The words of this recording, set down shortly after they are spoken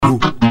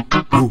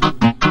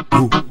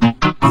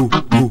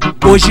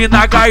Hoje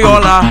na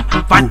gaiola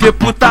vai ter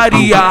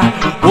putaria.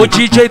 O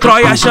DJ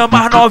Troia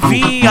chama as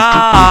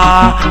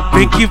novinha.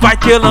 Vem que vai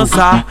ter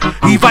lança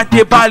e vai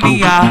ter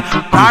balinha,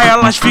 pra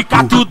elas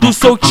ficar tudo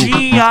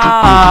soltinha.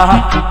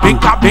 Vem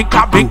cá, vem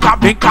cá, vem cá,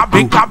 vem cá,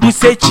 vem cá,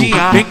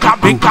 bucetinha. Vem cá,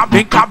 vem cá,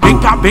 vem cá, vem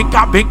cá, vem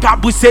cá, vem cá,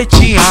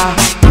 bucetinha.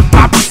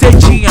 A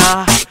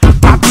bucetinha,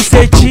 a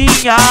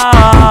bucetinha.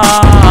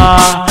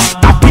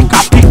 A pica,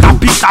 pica,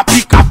 pica,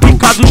 pica,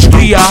 pica dos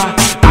cria.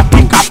 A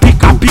pica,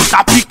 pica,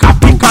 pica, pica,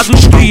 pica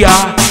dos cria.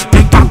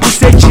 Vem cá,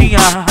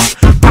 bucetinha,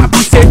 a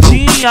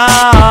bucetinha.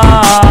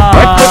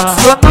 Vai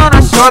flexionando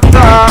a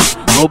xota,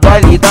 no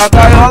baile da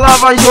gaiola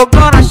vai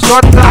jogando a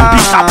xota.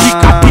 Pica,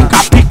 pica, pica,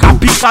 pica,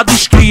 pica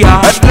dos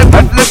cria.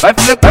 Vai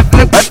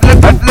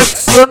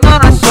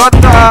flexionando a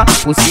xota,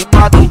 por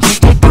cima do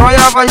DJ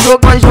Troia vai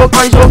jogando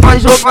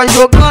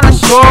a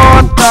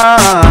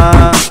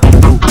xota.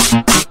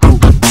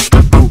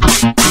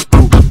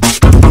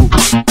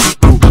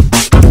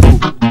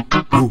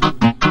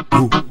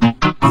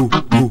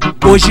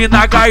 Hoje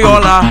na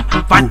gaiola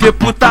vai ter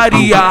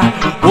putaria.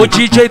 O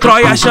DJ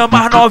Troia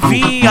chama as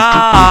novinha.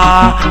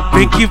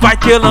 Vem que vai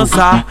ter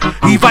lança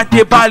e vai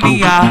ter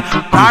balinha,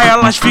 pra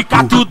elas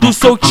ficar tudo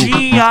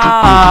soltinha.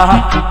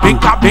 Vem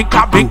cá, vem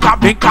cá, vem cá,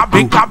 vem cá,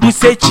 vem cá,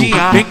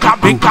 bucetinha. Vem cá,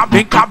 vem cá,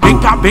 vem cá, vem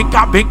cá, vem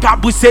cá, vem cá,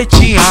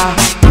 bucetinha.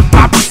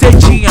 A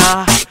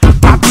bucetinha,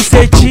 a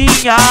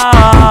bucetinha.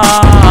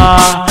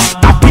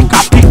 A pica,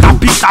 pica,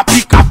 pica,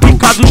 pica,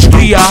 pica dos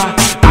cria.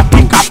 A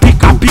pica,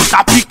 pica,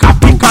 pica, pica,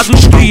 pica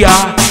dos cria.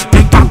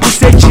 Vem cá,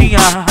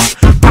 bucetinha,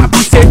 a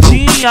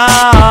bucetinha.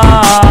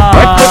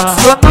 Vai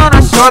flexionando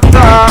a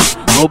xota,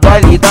 no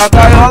baile da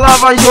gaiola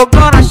vai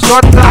jogando a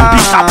xota.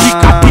 Pica,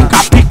 pica, pica,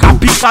 pica,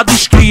 pica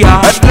dos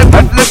cria.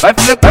 Vai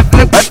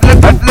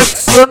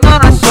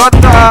flexionando a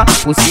xota,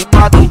 por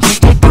cima do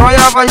DJ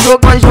Troia vai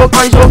jogando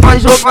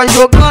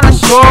a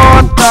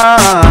xota.